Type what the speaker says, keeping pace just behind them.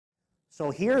So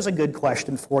here's a good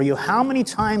question for you. How many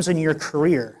times in your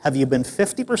career have you been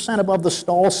 50% above the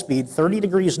stall speed, 30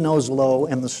 degrees nose low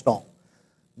in the stall?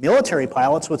 Military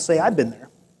pilots would say, I've been there.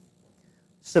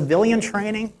 Civilian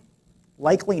training,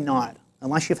 likely not,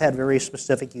 unless you've had very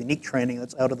specific, unique training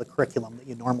that's out of the curriculum that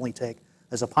you normally take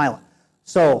as a pilot.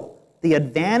 So the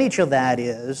advantage of that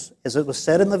is, as it was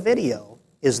said in the video,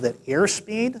 is that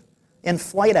airspeed and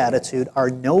flight attitude are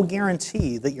no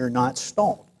guarantee that you're not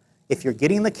stalled. If you're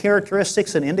getting the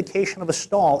characteristics and indication of a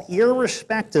stall,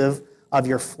 irrespective of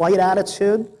your flight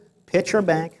attitude, pitch or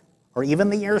bank, or even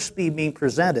the airspeed being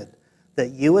presented,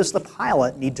 that you as the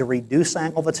pilot need to reduce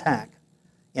angle of attack.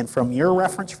 And from your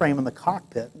reference frame in the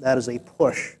cockpit, that is a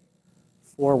push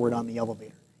forward on the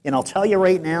elevator. And I'll tell you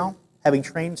right now, having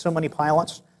trained so many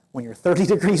pilots, when you're 30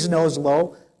 degrees nose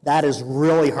low, that is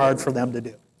really hard for them to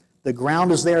do. The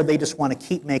ground is there, they just want to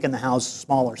keep making the houses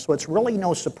smaller. So it's really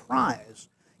no surprise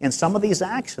in some of these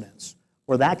accidents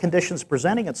where that condition is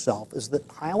presenting itself is that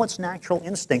pilots' natural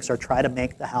instincts are try to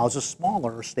make the houses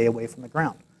smaller or stay away from the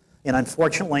ground. And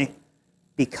unfortunately,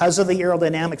 because of the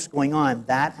aerodynamics going on,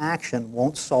 that action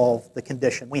won't solve the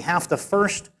condition. We have to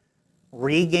first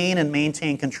regain and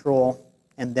maintain control,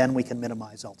 and then we can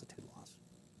minimize altitude loss.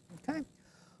 Okay?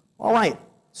 All right,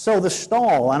 so the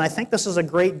stall, and I think this is a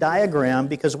great diagram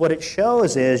because what it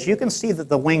shows is you can see that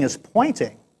the wing is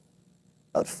pointing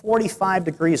about 45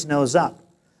 degrees nose up,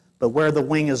 but where the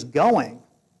wing is going,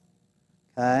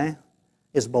 okay,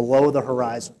 is below the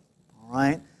horizon, all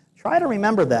right? Try to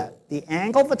remember that. The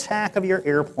angle of attack of your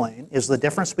airplane is the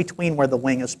difference between where the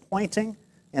wing is pointing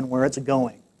and where it's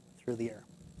going through the air.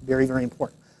 Very, very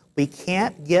important. We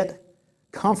can't get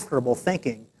comfortable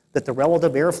thinking that the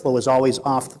relative airflow is always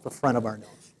off the front of our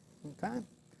nose, okay?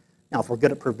 Now, if we're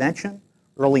good at prevention,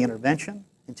 early intervention,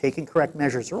 and taking correct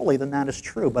measures early, then that is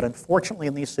true. But unfortunately,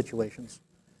 in these situations,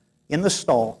 in the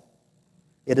stall,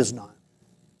 it is not.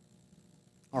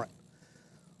 All right.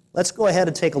 Let's go ahead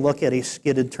and take a look at a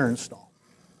skidded turn stall.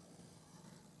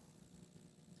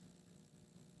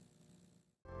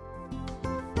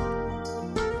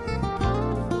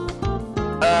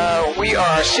 We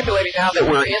are simulating now that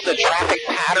we're in the traffic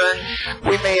pattern.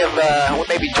 We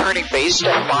may be turning base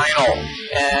to final,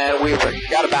 and we've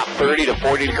got about 30 to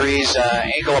 40 degrees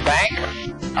angle of bank.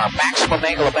 Our maximum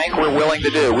angle of bank we're willing to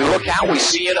do. We look out, we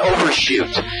see an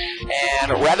overshoot,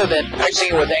 and rather than fixing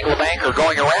it with angle of bank or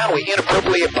going around, we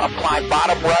inappropriately apply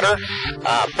bottom rudder,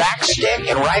 back stick,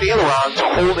 and right aileron to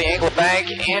hold the angle of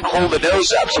bank and hold the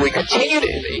nose up. So we continue to,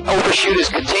 the overshoot is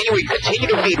continuing. We continue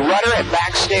to feed rudder and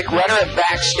back stick,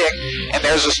 and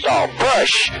there's a stall.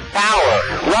 Push, power,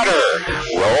 rudder,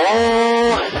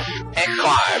 roll, and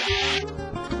climb.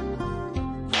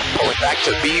 Pulling back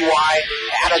to BY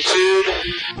attitude,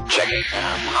 checking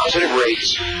positive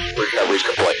rates, recovery's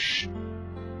complete.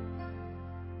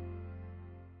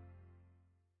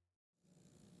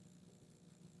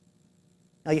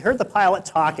 Now you heard the pilot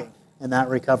talking in that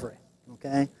recovery,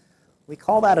 okay? We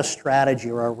call that a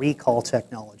strategy or a recall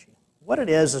technology. What it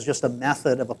is just a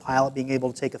method of a pilot being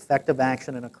able to take effective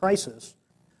action in a crisis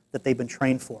that they've been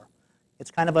trained for.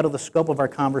 It's kind of out of the scope of our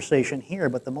conversation here,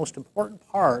 but the most important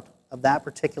part of that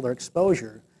particular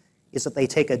exposure is that they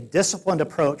take a disciplined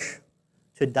approach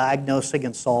to diagnosing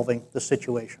and solving the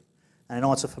situation. And I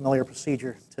know it's a familiar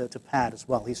procedure to Pat as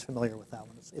well. He's familiar with that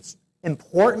one. It's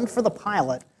important for the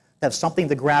pilot to have something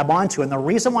to grab onto, and the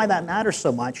reason why that matters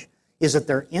so much is that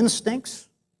their instincts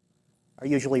are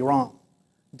usually wrong.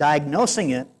 Diagnosing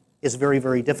it is very,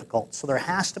 very difficult. So there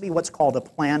has to be what's called a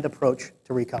planned approach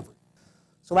to recovery.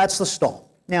 So that's the stall.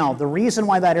 Now, the reason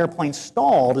why that airplane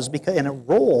stalled is because, and it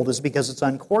rolled is because it's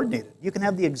uncoordinated. You can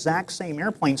have the exact same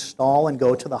airplane stall and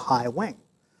go to the high wing.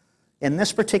 In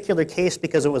this particular case,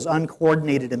 because it was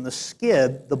uncoordinated in the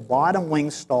skid, the bottom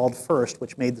wing stalled first,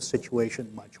 which made the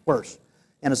situation much worse.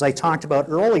 And as I talked about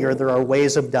earlier, there are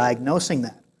ways of diagnosing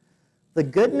that. The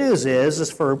good news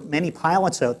is for many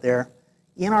pilots out there,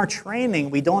 in our training,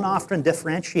 we don't often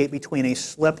differentiate between a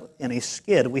slip and a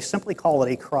skid. We simply call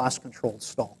it a cross-controlled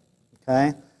stall,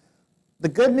 okay? The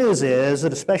good news is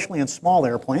that especially in small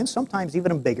airplanes, sometimes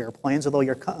even in big airplanes, although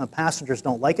your passengers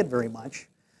don't like it very much,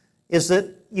 is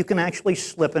that you can actually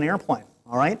slip an airplane,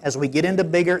 all right? As we get into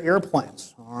bigger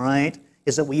airplanes, all right,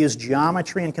 is that we use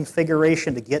geometry and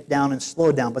configuration to get down and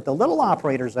slow down. But the little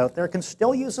operators out there can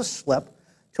still use a slip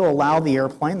to allow the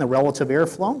airplane, the relative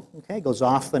airflow, okay, goes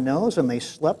off the nose and they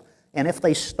slip. And if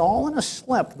they stall in a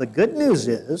slip, the good news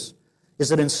is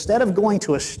that instead of going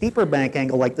to a steeper bank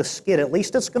angle like the skid, at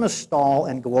least it's going to stall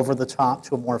and go over the top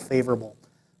to a more favorable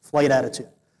flight attitude.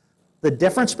 The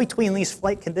difference between these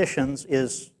flight conditions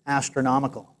is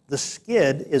astronomical. The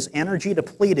skid is energy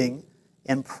depleting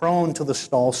and prone to the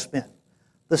stall spin.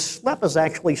 The slip is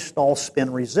actually stall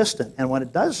spin resistant, and when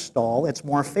it does stall, it's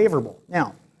more favorable.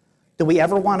 Now, do we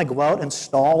ever want to go out and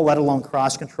stall, let alone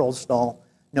cross-controlled stall?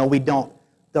 No, we don't.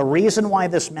 The reason why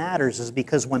this matters is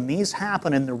because when these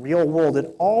happen in the real world at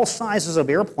all sizes of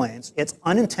airplanes, it's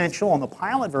unintentional, and the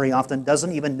pilot very often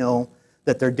doesn't even know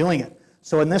that they're doing it.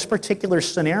 So in this particular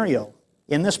scenario,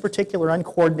 in this particular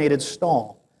uncoordinated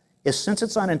stall, since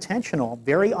it's unintentional,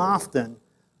 very often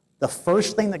the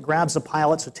first thing that grabs the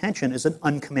pilot's attention is an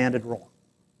uncommanded roll.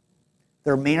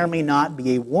 There may or may not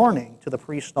be a warning to the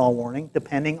pre-stall warning,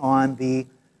 depending on the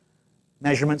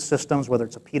measurement systems, whether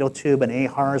it's a pitot tube, an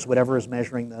AHRS, whatever is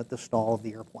measuring the stall of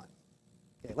the airplane.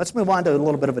 Okay, let's move on to a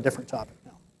little bit of a different topic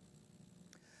now.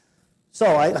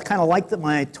 So I kind of like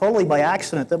that totally by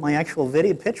accident, that my actual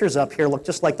video pictures up here look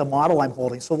just like the model I'm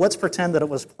holding. So let's pretend that it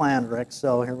was planned, Rick.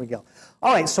 So here we go.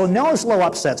 All right, so nose-low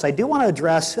upsets. I do want to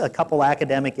address a couple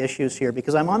academic issues here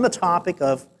because I'm on the topic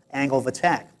of angle of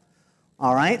attack.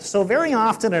 All right, so very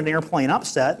often in an airplane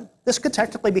upset, this could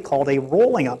technically be called a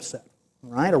rolling upset.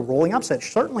 Right, a rolling upset.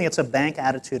 Certainly it's a bank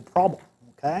attitude problem,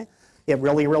 okay? It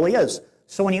really, really is.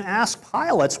 So when you ask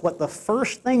pilots what the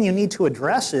first thing you need to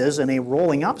address is in a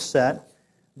rolling upset,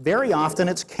 very often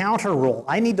it's counter roll.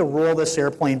 I need to roll this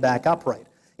airplane back upright.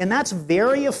 And that's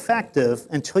very effective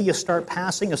until you start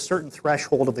passing a certain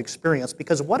threshold of experience,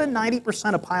 because what do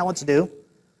 90% of pilots do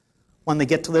when they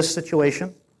get to this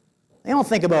situation? They don't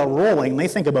think about rolling, they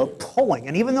think about pulling.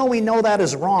 And even though we know that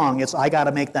is wrong, it's I got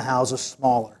to make the houses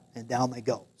smaller. And down they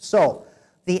go. So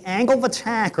the angle of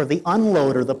attack, or the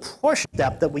unload, or the push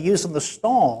step that we use in the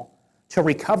stall to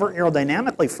recover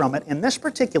aerodynamically from it, in this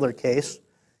particular case,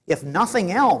 if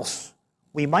nothing else,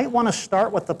 we might want to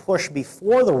start with the push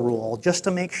before the roll just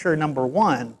to make sure, number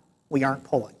one, we aren't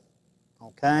pulling.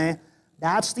 Okay?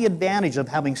 That's the advantage of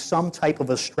having some type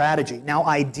of a strategy. Now,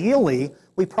 ideally,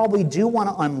 we probably do want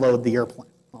to unload the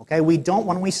airplane. Okay? We don't,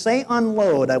 when we say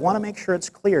unload, I want to make sure it's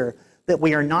clear that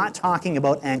we are not talking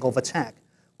about angle of attack.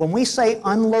 When we say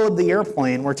unload the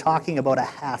airplane, we're talking about a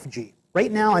half G.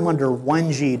 Right now, I'm under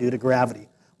 1 G due to gravity.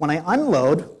 When I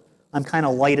unload, I'm kind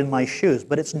of light in my shoes,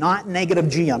 but it's not negative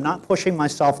G. I'm not pushing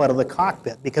myself out of the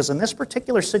cockpit, because in this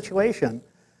particular situation,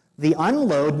 the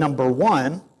unload, number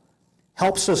one,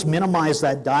 helps us minimize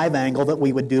that dive angle that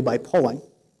we would do by pulling.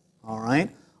 All right?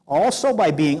 Also,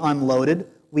 by being unloaded,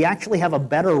 we actually have a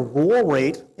better roll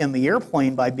rate in the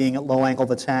airplane by being at low angle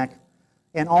of attack.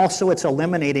 And also it's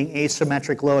eliminating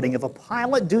asymmetric loading. If a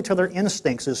pilot, due to their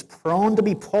instincts, is prone to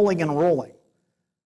be pulling and rolling,